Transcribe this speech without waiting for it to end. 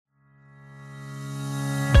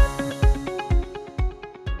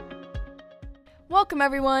Welcome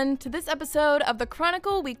everyone to this episode of the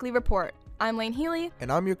Chronicle Weekly Report. I'm Lane Healy. And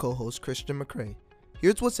I'm your co-host, Christian McCrae.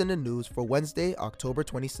 Here's what's in the news for Wednesday, October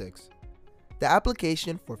 26th. The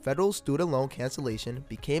application for federal student loan cancellation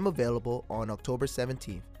became available on October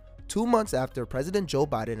 17th, 2 months after President Joe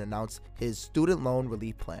Biden announced his student loan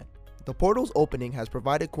relief plan. The portal's opening has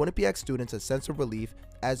provided Quinnipiac students a sense of relief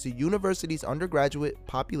as the university's undergraduate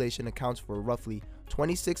population accounts for roughly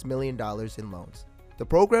 $26 million in loans. The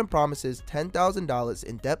program promises $10,000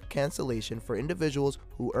 in debt cancellation for individuals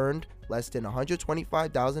who earned less than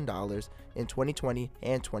 $125,000 in 2020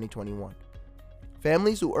 and 2021.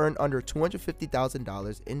 Families who earned under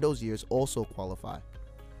 $250,000 in those years also qualify.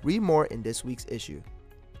 Read more in this week's issue.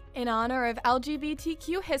 In honor of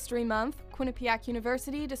LGBTQ History Month, Quinnipiac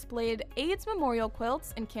University displayed AIDS memorial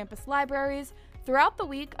quilts in campus libraries throughout the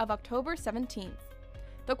week of October 17th.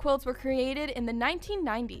 The quilts were created in the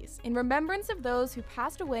 1990s in remembrance of those who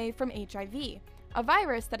passed away from HIV, a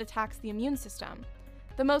virus that attacks the immune system.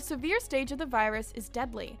 The most severe stage of the virus is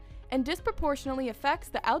deadly and disproportionately affects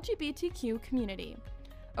the LGBTQ community.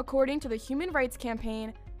 According to the Human Rights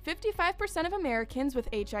Campaign, 55% of Americans with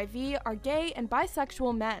HIV are gay and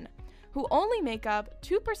bisexual men, who only make up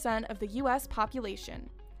 2% of the U.S. population.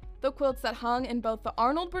 The quilts that hung in both the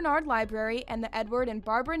Arnold Bernard Library and the Edward and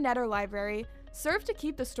Barbara Netter Library serve to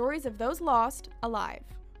keep the stories of those lost alive.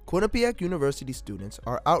 Quinnipiac University students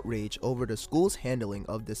are outraged over the school's handling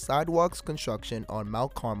of the sidewalk's construction on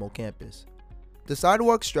Mount Carmel campus. The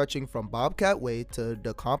sidewalk stretching from Bobcat Way to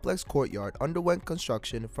the complex courtyard underwent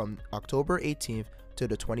construction from October 18th to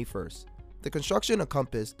the 21st. The construction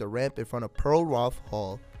encompassed the ramp in front of Pearl Roth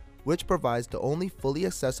Hall, which provides the only fully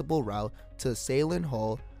accessible route to Salin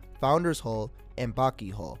Hall, Founders Hall, and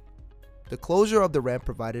Bakke Hall. The closure of the ramp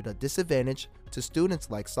provided a disadvantage to students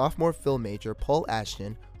like sophomore film major Paul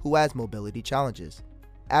Ashton, who has mobility challenges.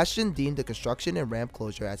 Ashton deemed the construction and ramp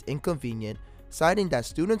closure as inconvenient, citing that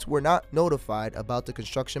students were not notified about the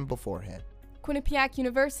construction beforehand. Quinnipiac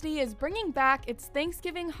University is bringing back its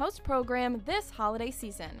Thanksgiving host program this holiday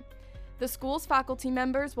season. The school's faculty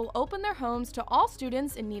members will open their homes to all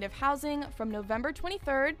students in need of housing from November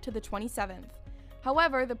 23rd to the 27th.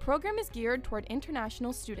 However, the program is geared toward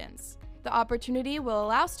international students. The opportunity will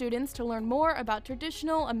allow students to learn more about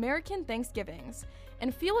traditional American Thanksgivings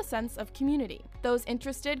and feel a sense of community. Those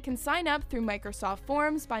interested can sign up through Microsoft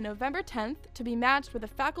Forms by November 10th to be matched with a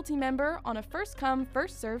faculty member on a first-come,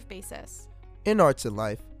 first-served basis. In Arts and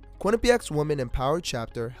Life, Quinnipiac's Women Empowered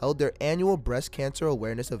chapter held their annual breast cancer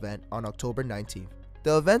awareness event on October 19th.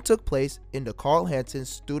 The event took place in the Carl Hansen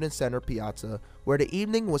Student Center Piazza, where the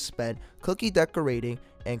evening was spent cookie decorating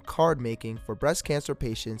and card making for breast cancer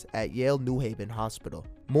patients at Yale New Haven Hospital.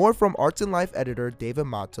 More from Arts and Life editor David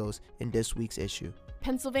Matos in this week's issue.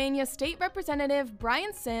 Pennsylvania State Representative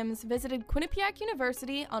Brian Sims visited Quinnipiac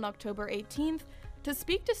University on October 18th to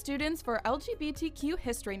speak to students for LGBTQ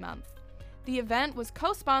History Month. The event was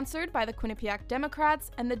co-sponsored by the Quinnipiac Democrats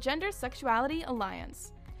and the Gender Sexuality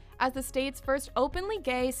Alliance. As the state's first openly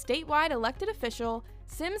gay statewide elected official,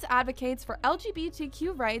 Sims advocates for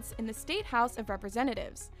LGBTQ rights in the State House of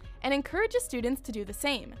Representatives and encourages students to do the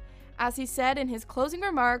same. As he said in his closing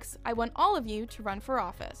remarks, "I want all of you to run for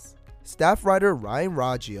office." Staff writer Ryan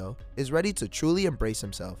Raggio is ready to truly embrace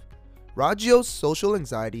himself. Raggio's social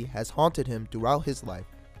anxiety has haunted him throughout his life,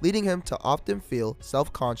 leading him to often feel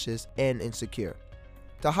self-conscious and insecure.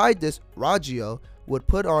 To hide this, Raggio would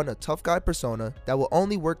put on a tough guy persona that will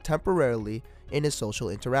only work temporarily in his social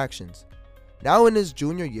interactions. Now in his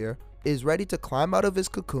junior year, is ready to climb out of his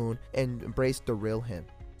cocoon and embrace the real him.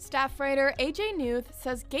 Staff writer AJ Newth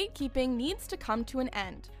says gatekeeping needs to come to an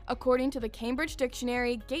end. According to the Cambridge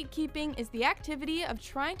Dictionary, gatekeeping is the activity of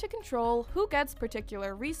trying to control who gets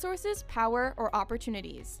particular resources, power, or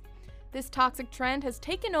opportunities. This toxic trend has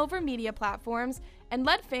taken over media platforms and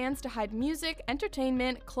led fans to hide music,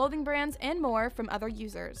 entertainment, clothing brands, and more from other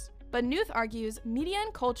users. But Newth argues media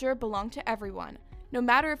and culture belong to everyone, no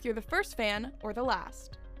matter if you're the first fan or the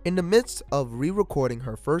last. In the midst of re-recording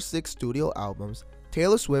her first 6 studio albums,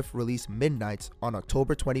 Taylor Swift released Midnights on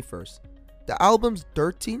October 21st. The album's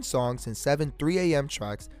 13 songs and 7 3 a.m.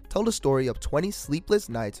 tracks tell the story of 20 sleepless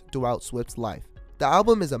nights throughout Swift's life. The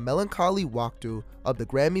album is a melancholy walkthrough of the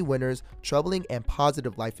Grammy winner's troubling and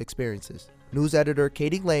positive life experiences. News editor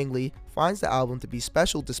Katie Langley finds the album to be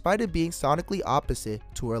special despite it being sonically opposite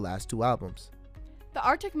to her last 2 albums. The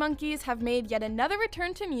Arctic Monkeys have made yet another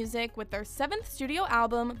return to music with their 7th studio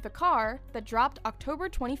album, The Car, that dropped October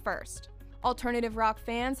 21st. Alternative rock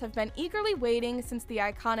fans have been eagerly waiting since the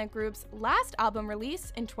iconic group's last album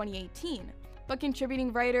release in 2018. But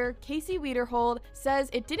contributing writer Casey Wiederhold says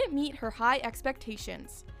it didn't meet her high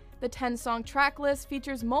expectations. The 10-song track list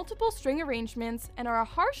features multiple string arrangements and are a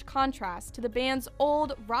harsh contrast to the band's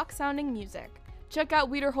old, rock-sounding music. Check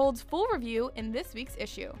out Wiederhold's full review in this week's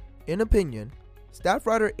issue. In opinion, staff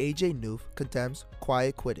writer AJ Newf condemns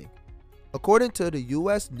quiet quitting. According to the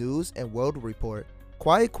U.S. News and World Report,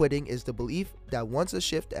 quiet quitting is the belief that once a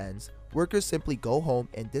shift ends, workers simply go home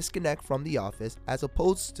and disconnect from the office as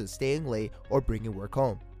opposed to staying late or bringing work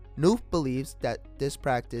home. Newf believes that this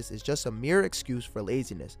practice is just a mere excuse for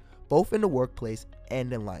laziness, both in the workplace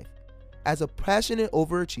and in life. As a passionate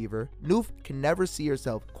overachiever, Newf can never see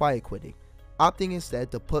herself quiet quitting, opting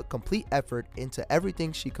instead to put complete effort into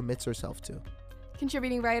everything she commits herself to.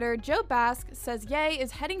 Contributing writer Joe Basque says Ye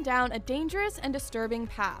is heading down a dangerous and disturbing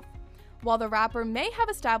path. While the rapper may have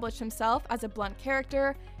established himself as a blunt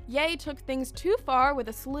character, Ye took things too far with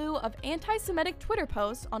a slew of anti-Semitic Twitter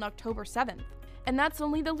posts on October 7th. And that's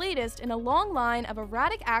only the latest in a long line of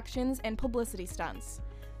erratic actions and publicity stunts.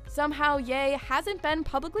 Somehow Ye hasn't been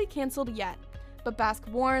publicly canceled yet, but Basque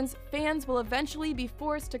warns fans will eventually be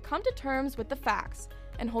forced to come to terms with the facts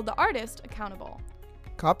and hold the artist accountable.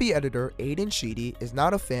 Copy editor Aidan Sheedy is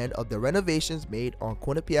not a fan of the renovations made on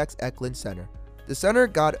Quinnipiac's Eklund Center. The center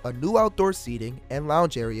got a new outdoor seating and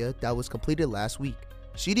lounge area that was completed last week.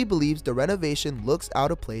 Sheedy believes the renovation looks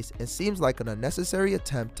out of place and seems like an unnecessary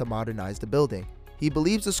attempt to modernize the building. He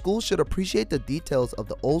believes the school should appreciate the details of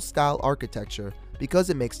the old-style architecture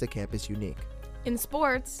because it makes the campus unique. In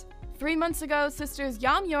sports, 3 months ago, sisters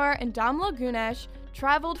Yağmur and Damla Güneş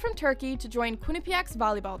traveled from Turkey to join Quinnipiac's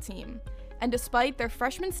volleyball team. And despite their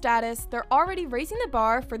freshman status, they're already raising the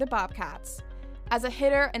bar for the Bobcats. As a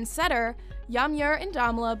hitter and setter, Yağmur and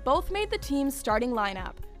Damla both made the team's starting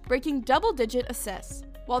lineup, breaking double-digit assists.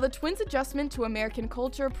 While the twins' adjustment to American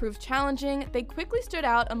culture proved challenging, they quickly stood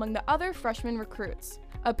out among the other freshman recruits.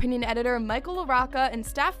 Opinion editor Michael LaRocca and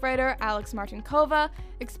staff writer Alex Martinkova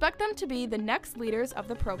expect them to be the next leaders of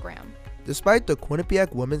the program. Despite the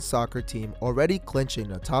Quinnipiac women's soccer team already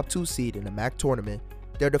clinching a top 2 seed in the MAC tournament,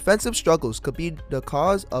 their defensive struggles could be the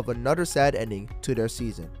cause of another sad ending to their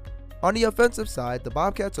season. On the offensive side, the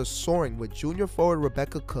Bobcats are soaring with junior forward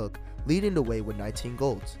Rebecca Cook leading the way with 19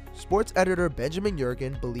 goals. Sports editor Benjamin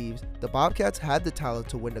Jurgen believes the Bobcats had the talent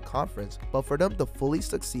to win the conference, but for them to fully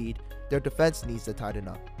succeed, their defense needs to tighten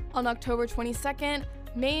up. On October 22nd,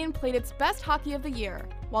 Maine played its best hockey of the year,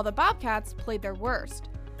 while the Bobcats played their worst,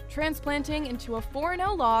 transplanting into a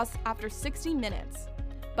 4-0 loss after 60 minutes.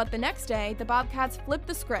 But the next day, the Bobcats flipped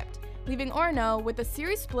the script, leaving Orono with the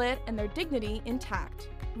series split and their dignity intact.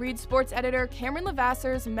 Read sports editor Cameron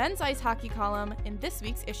Levasseur men's ice hockey column in this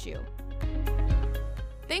week's issue.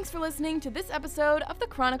 Thanks for listening to this episode of the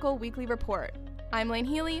Chronicle Weekly Report. I'm Lane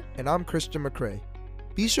Healy. And I'm Christian McCrae.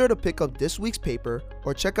 Be sure to pick up this week's paper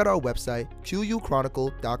or check out our website,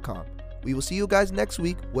 quchronicle.com. We will see you guys next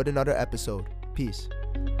week with another episode. Peace.